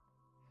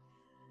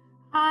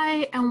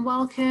Hi, and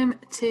welcome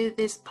to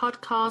this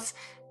podcast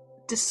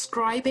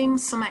describing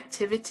some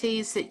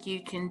activities that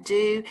you can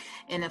do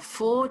in a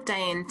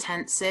 4-day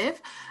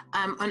intensive,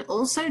 and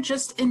also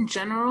just in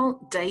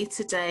general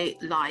day-to-day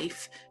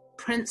life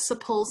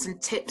principles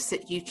and tips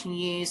that you can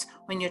use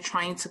when you're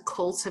trying to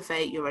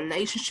cultivate your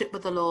relationship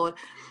with the Lord,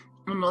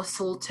 and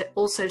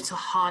also to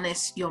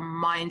harness your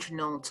mind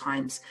renewal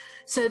times.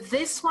 So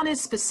this one is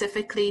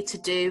specifically to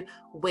do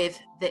with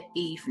the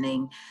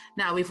evening.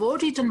 Now, we've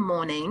already done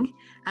morning,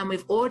 and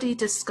we've already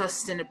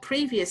discussed in a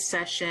previous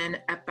session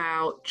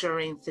about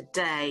during the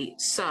day.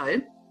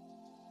 So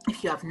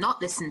if you have not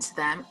listened to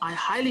them, I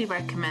highly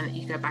recommend that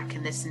you go back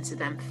and listen to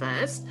them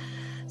first.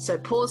 So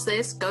pause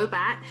this, go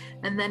back,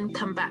 and then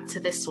come back to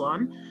this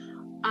one.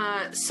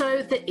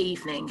 So the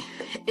evening,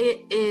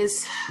 it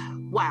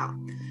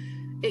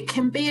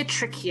can be a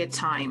trickier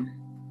time.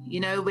 You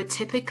know, we're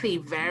typically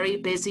very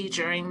busy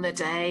during the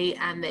day,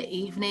 and the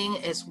evening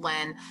is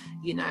when,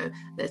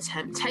 the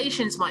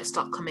temptations might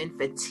start coming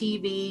for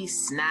TV,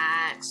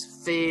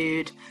 snacks,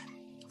 food,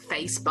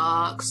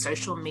 Facebook,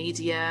 social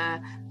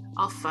media,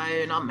 our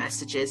phone, our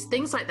messages,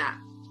 things like that.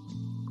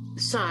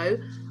 So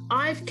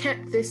I've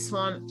kept this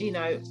one,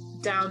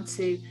 down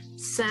to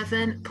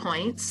 7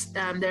 points.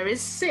 There is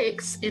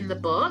 6 in the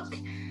book.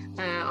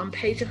 On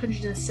page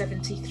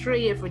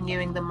 173 of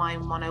Renewing the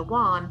Mind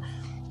 101,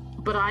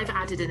 but I've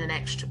added in an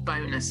extra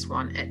bonus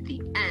one at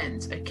the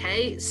end.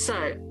 Okay,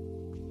 so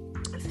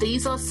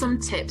these are some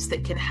tips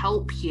that can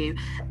help you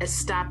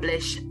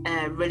establish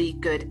a really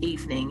good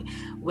evening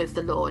with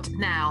the Lord.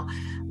 Now,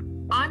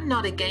 I'm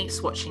not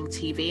against watching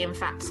TV. In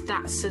fact,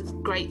 that's a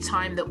great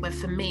time that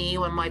for me,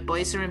 when my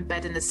boys are in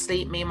bed and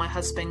asleep, me and my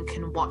husband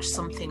can watch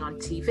something on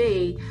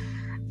TV.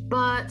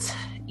 But,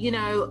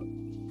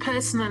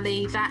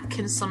 personally, that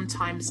can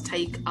sometimes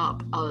take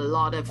up a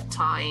lot of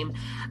time,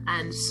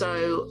 and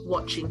so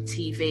watching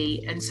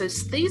TV. And so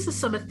these are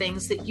some of the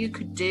things that you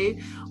could do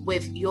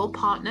with your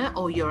partner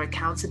or your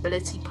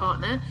accountability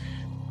partner,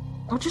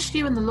 or just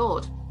you and the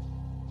Lord.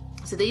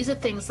 So these are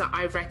things that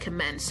I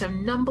recommend. So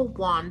number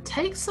 1,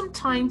 take some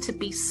time to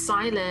be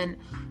silent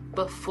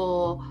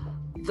before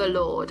the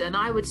Lord. And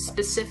I would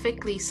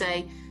specifically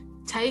say,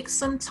 take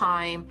some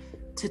time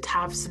to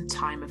have some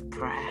time of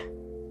prayer.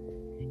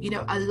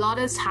 A lot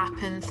has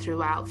happened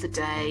throughout the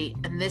day,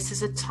 and this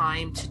is a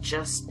time to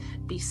just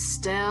be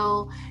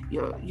still.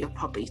 You're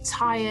probably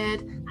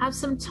tired. Have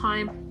some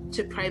time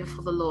to pray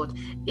before the Lord.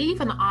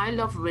 Even I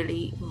love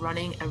really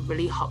running a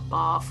really hot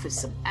bath with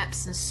some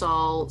Epsom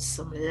salts,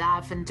 some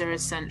lavender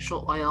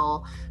essential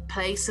oil,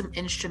 play some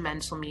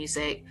instrumental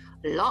music,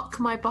 lock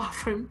my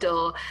bathroom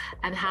door,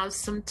 and have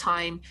some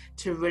time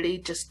to really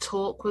just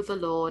talk with the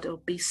Lord, or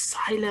be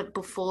silent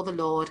before the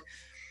Lord.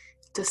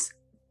 Just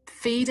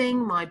feeding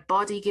my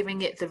body,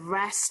 giving it the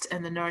rest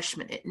and the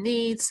nourishment it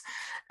needs,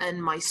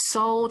 and my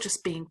soul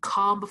just being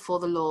calm before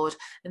the Lord.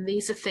 And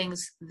this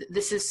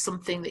is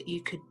something that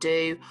you could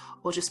do,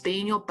 or just be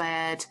in your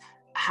bed,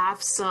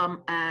 have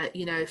some,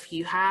 if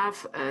you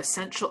have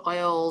essential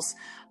oils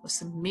or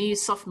some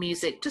soft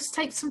music, just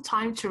take some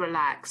time to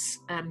relax.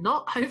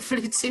 Not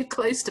hopefully too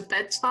close to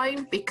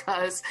bedtime,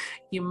 because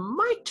you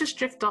might just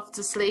drift off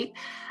to sleep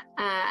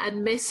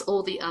and miss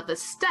all the other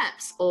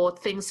steps or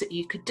things that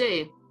you could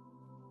do.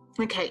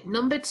 Okay,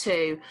 number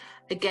 2,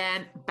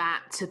 again,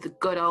 back to the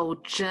good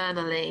old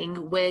journaling.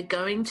 We're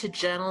going to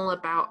journal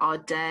about our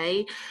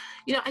day.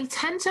 I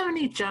tend to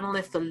only journal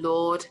if the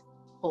Lord,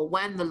 or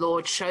when the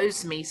Lord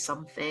shows me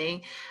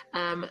something,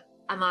 and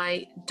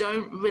I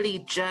don't really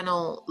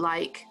journal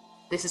like,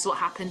 this is what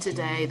happened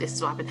today, this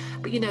is what happened.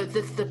 But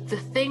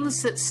the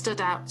things that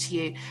stood out to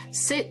you,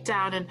 sit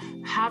down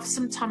and have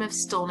some time of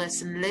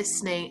stillness and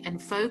listening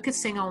and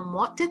focusing on,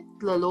 what did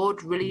the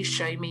Lord really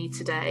show me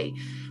today?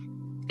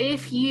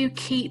 If you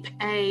keep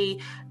a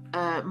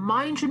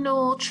mind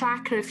renewal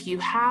tracker, if you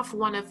have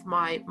one of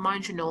my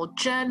mind renewal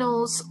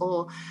journals,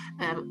 or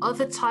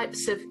other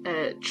types of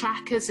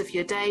trackers of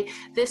your day,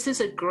 this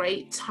is a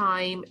great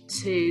time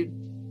to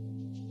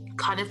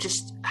kind of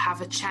just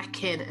have a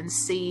check-in and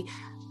see,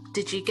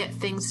 did you get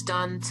things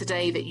done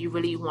today that you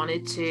really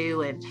wanted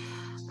to?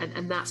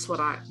 And that's what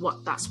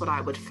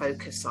I would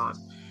focus on.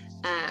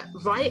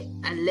 Write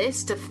a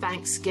list of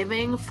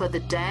thanksgiving for the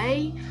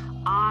day.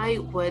 I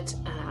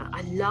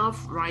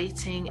love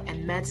writing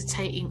and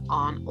meditating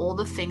on all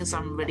the things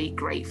I'm really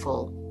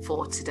grateful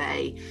for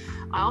today.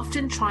 I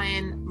often try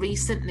and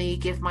recently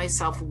give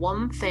myself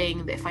one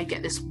thing that if I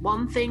get this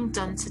one thing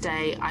done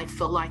today, I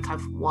feel like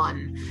I've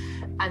won.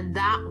 And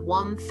that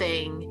one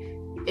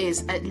thing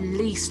is at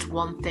least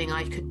one thing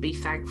I could be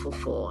thankful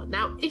for.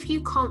 Now, if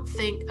you can't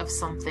think of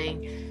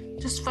something,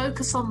 just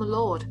focus on the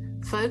Lord.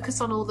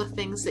 Focus on all the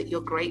things that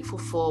you're grateful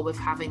for with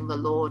having the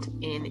Lord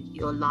in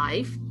your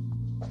life.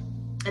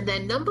 And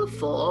then number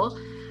 4,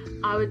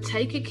 I would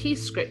take a key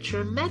scripture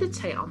and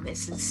meditate on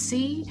this and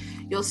see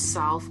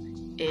yourself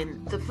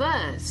in the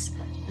verse.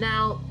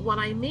 Now, what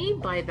I mean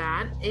by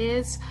that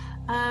is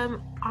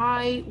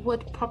I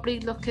would probably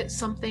look at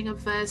a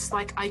verse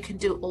like, I can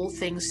do all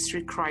things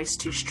through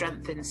Christ who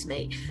strengthens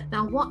me.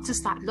 Now, what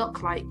does that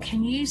look like?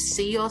 Can you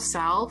see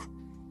yourself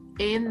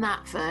in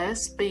that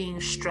verse being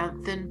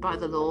strengthened by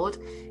the Lord?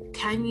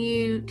 Can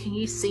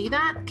you see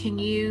that? Can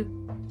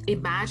you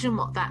imagine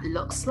what that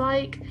looks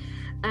like?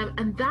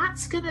 And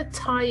that's going to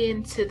tie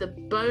into the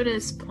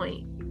bonus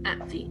point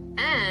at the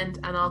end,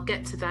 and I'll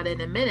get to that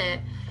in a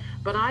minute.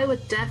 But I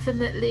would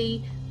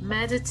definitely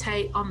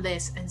meditate on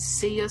this and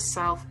see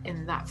yourself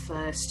in that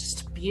verse, just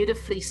to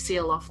beautifully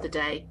seal off the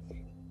day.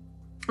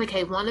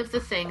 Okay, one of the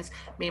things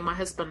me and my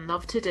husband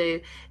love to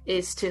do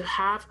is to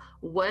have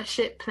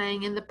worship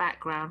playing in the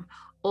background,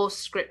 or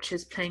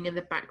scriptures playing in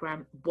the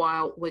background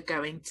while we're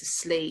going to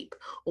sleep,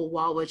 or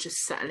while we're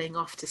just settling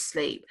off to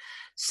sleep.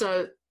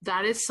 So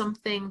that is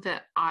something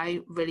that I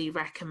really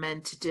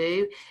recommend to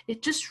do.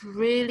 It just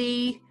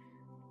really,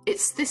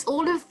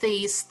 all of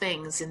these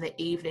things in the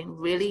evening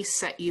really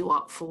set you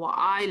up for what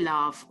I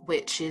love,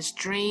 which is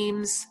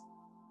dreams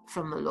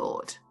from the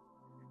Lord.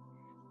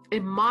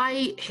 In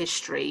my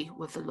history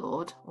with the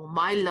Lord, or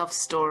my love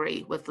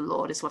story with the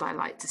Lord is what I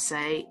like to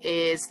say,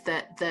 is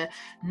that the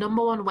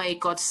number one way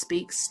God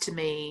speaks to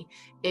me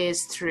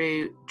is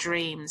through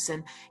dreams.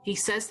 And he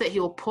says that he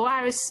will pour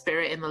out his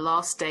spirit in the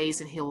last days,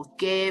 and he will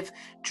give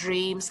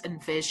dreams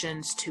and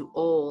visions to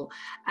all.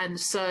 And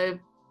so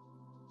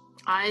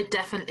I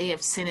definitely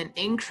have seen an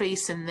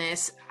increase in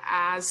this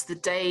as the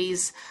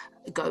days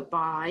go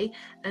by.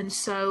 And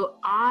so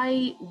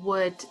I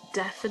would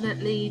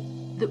definitely,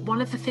 one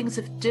of the things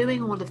of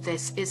doing all of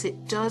this is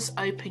it does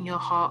open your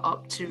heart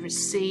up to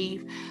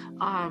receive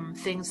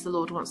things the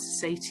Lord wants to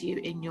say to you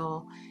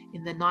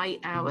in the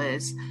night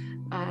hours,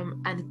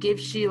 and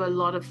gives you a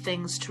lot of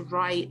things to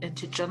write and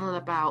to journal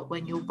about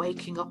when you're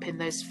waking up in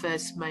those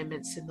first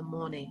moments in the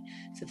morning.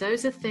 So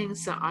those are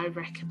things that I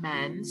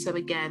recommend. So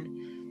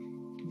again,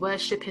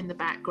 worship in the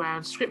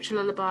background, scripture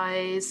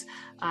lullabies.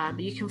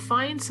 You can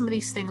find some of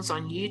these things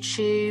on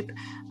YouTube.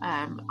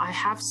 I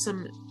have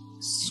some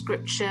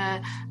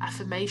scripture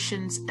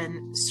affirmations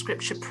and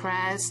scripture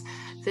prayers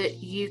that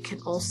you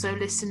can also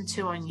listen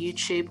to on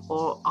YouTube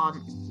or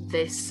on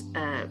this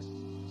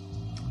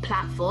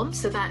platform.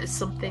 So that is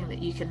something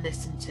that you can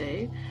listen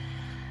to.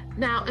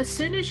 Now, as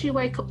soon as you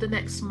wake up the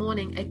next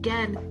morning,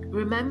 again,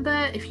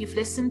 remember, if you've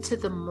listened to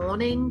the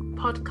morning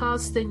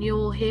podcast, then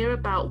you'll hear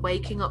about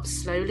waking up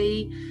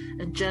slowly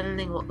and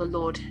journaling what the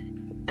Lord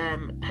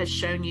has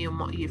shown you and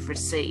what you've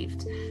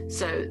received.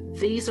 So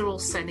these are all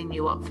setting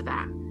you up for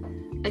that.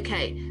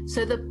 Okay,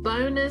 so the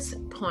bonus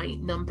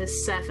point number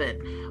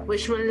 7,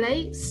 which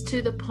relates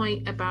to the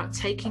point about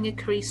taking a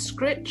key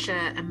scripture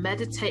and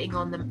meditating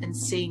on them and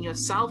seeing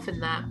yourself in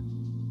that,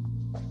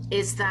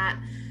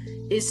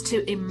 is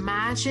to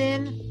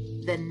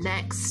imagine the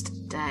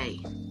next day.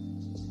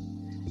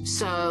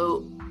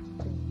 So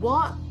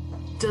what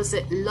does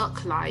it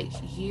look like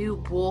you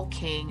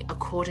walking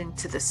according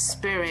to the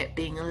Spirit,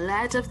 being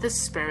led of the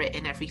Spirit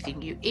in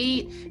everything you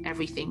eat,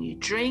 everything you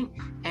drink,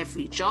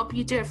 every job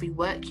you do, every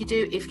work you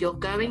do? If you're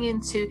going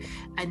into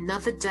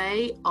another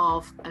day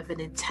of an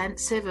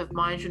intensive, of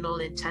mind renewal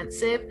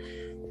intensive,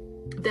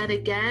 then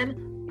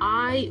again,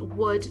 I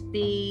would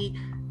be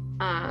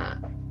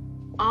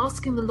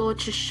asking the Lord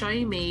to show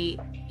me.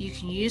 You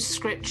can use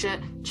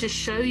scripture to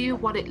show you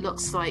what it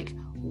looks like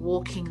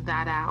walking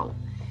that out.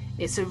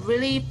 It's a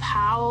really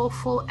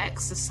powerful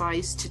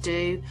exercise to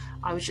do.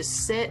 I would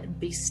just sit and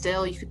be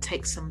still. You could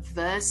take some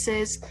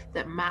verses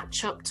that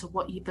match up to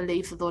what you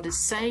believe the Lord is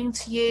saying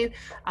to you,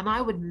 and I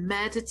would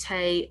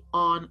meditate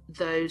on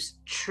those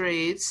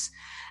truths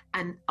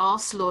and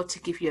ask the Lord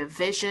to give you a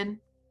vision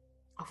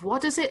of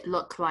what does it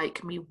look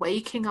like me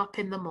waking up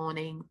in the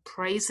morning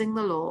praising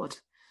the Lord.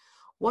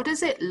 What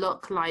does it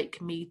look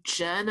like me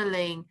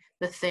journaling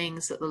the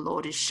things that the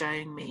Lord is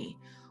showing me?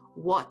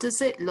 What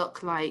does it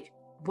look like?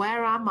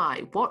 Where am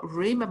I? What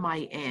room am I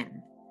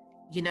in?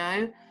 You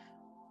know,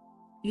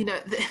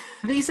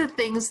 these are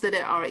things that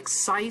are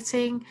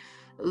exciting.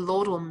 The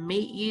Lord will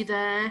meet you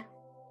there,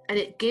 and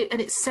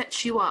it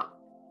sets you up.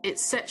 It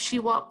sets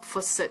you up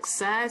for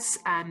success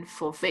and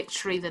for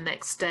victory the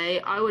next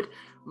day. I would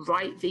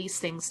write these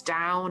things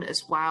down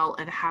as well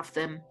and have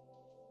them,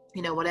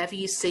 whatever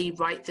you see,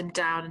 write them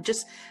down and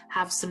just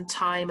have some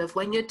time of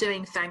when you're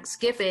doing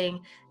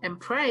Thanksgiving and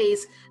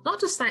praise, not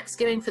just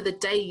Thanksgiving for the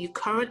day you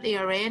currently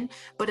are in,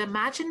 but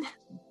imagine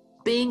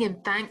being in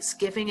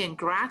thanksgiving and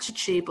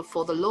gratitude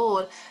before the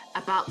Lord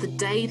about the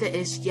day that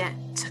is yet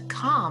to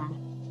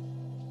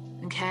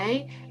come.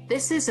 Okay?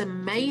 This is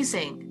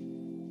amazing.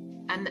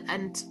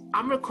 And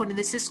I'm recording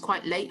this is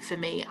quite late for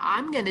me.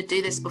 I'm going to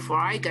do this before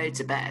I go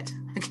to bed.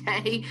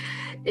 Okay?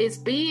 It's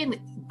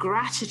being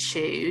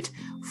gratitude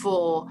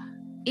for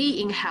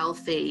eating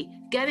healthy,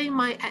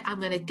 I'm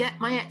going to get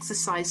my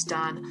exercise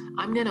done.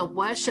 I'm going to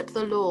worship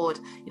the Lord,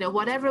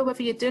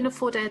 whether you're doing a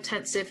 4-day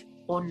intensive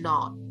or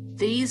not.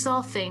 These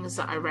are things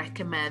that I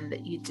recommend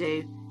that you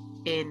do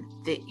in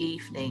the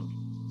evening.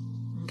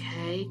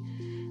 Okay.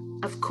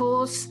 Of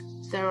course,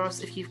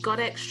 if you've got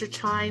extra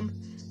time,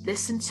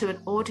 listen to an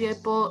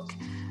audiobook,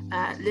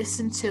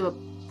 listen to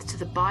a to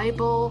the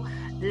Bible,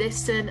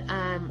 listen,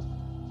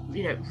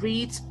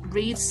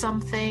 read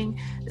something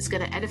that's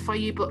going to edify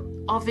you, but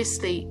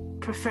obviously,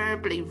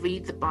 preferably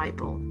read the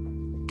Bible.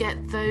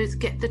 Get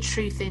the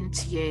truth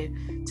into you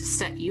to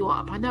set you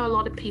up. I know a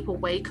lot of people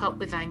wake up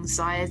with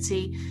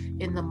anxiety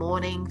in the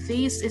morning.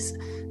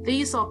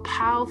 These are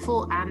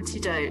powerful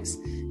antidotes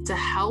to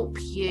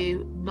help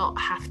you not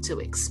have to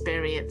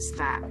experience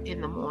that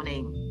in the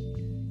morning.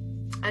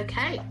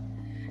 Okay,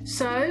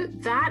 so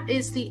that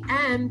is the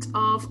end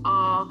of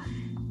our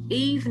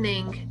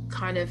evening,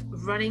 kind of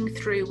running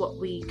through what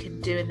we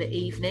can do in the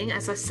evening.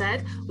 As I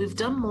said, we've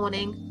done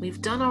morning,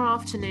 we've done our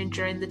afternoon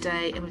during the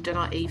day, and we've done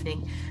our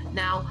evening.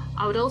 Now,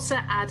 I would also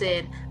add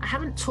in, I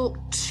haven't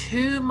talked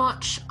too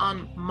much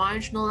on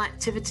marginal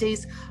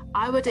activities.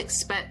 I would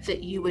expect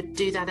that you would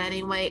do that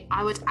anyway.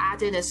 I would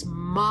add in as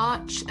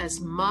much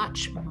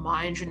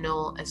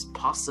marginal as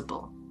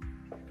possible.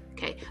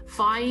 Okay,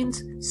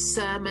 find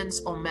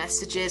sermons or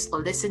messages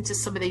or listen to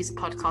some of these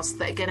podcasts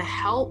that are going to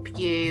help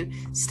you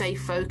stay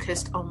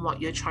focused on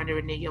what you're trying to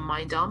renew your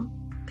mind on.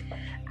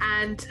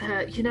 And,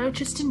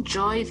 just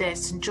enjoy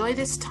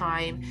this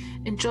time,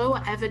 enjoy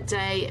whatever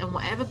day and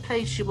whatever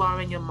place you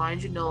are in your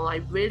mind renewal.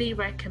 I really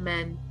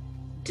recommend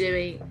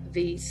doing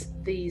these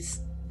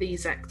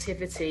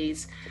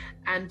activities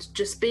and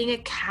just being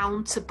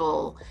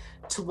accountable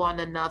to one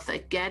another.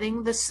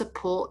 Getting the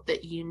support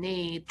that you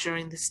need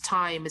during this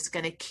time is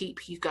going to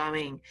keep you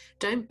going.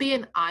 Don't be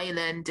an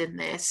island in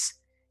this.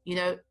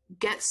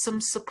 Get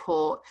some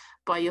support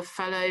by your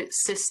fellow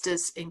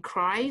sisters in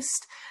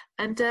Christ.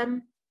 And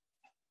I'm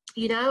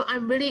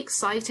really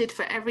excited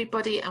for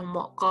everybody and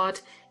what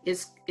God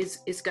is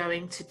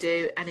going to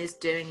do and is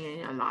doing in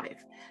your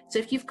life. So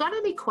if you've got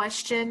any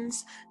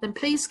questions, then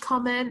please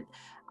comment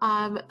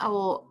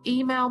or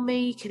email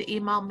me. You can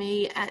email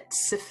me at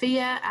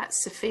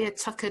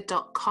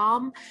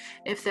sophia@sophiatucker.com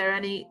if there are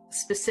any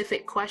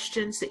specific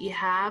questions that you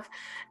have.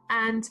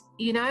 And,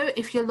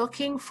 if you're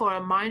looking for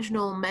a Mind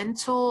Renewal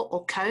mentor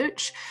or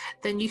coach,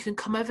 then you can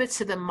come over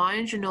to the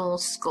Mind Renewal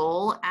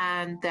School,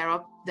 and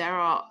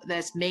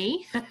there's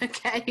me.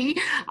 Okay,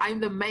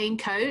 I'm the main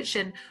coach,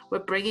 and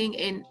we're bringing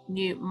in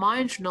new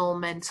Mind Renewal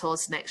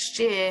mentors next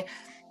year.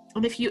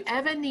 And if you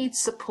ever need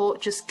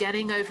support just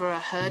getting over a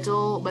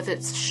hurdle, whether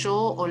it's a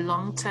short or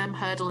long-term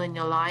hurdle in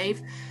your life,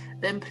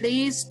 then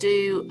please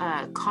do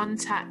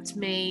contact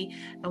me,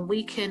 and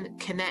we can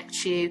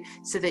connect you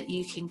so that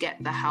you can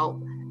get the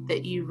help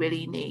that you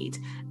really need.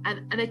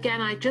 And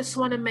again, I just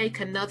want to make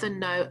another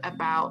note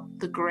about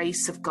the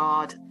grace of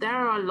God. There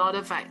are a lot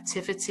of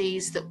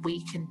activities that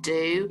we can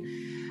do.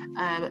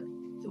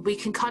 We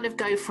can kind of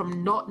go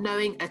from not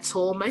knowing at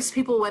all. Most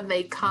people, when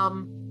they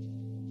come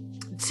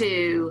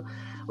to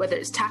whether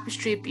it's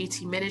Tapestry of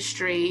Beauty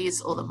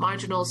Ministries or the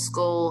Mind Renewal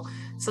School,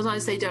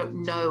 sometimes they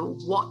don't know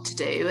what to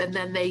do, and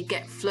then they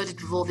get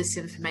flooded with all this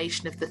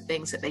information of the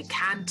things that they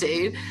can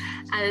do,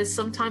 and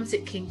sometimes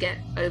it can get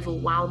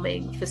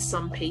overwhelming for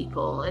some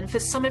people. And for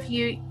some of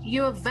you,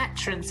 you are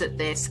veterans at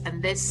this,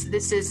 and this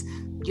is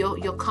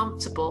you're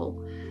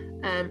comfortable.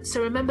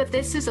 So remember,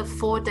 this is a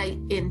 4-day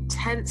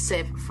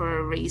intensive for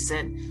a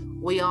reason.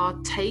 We are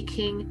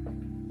taking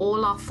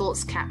all our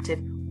thoughts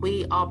captive.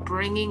 We are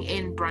bringing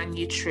in brand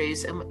new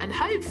truths, and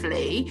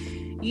hopefully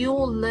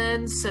you'll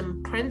learn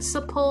some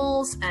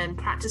principles and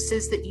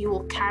practices that you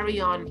will carry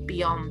on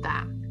beyond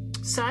that.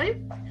 So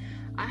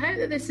I hope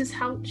that this has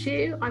helped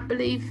you. I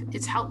believe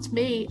it's helped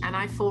me, and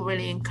I feel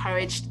really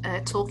encouraged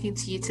talking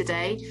to you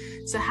today.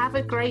 So have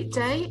a great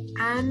day,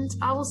 and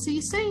I will see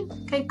you soon.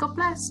 Okay, God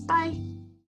bless. Bye.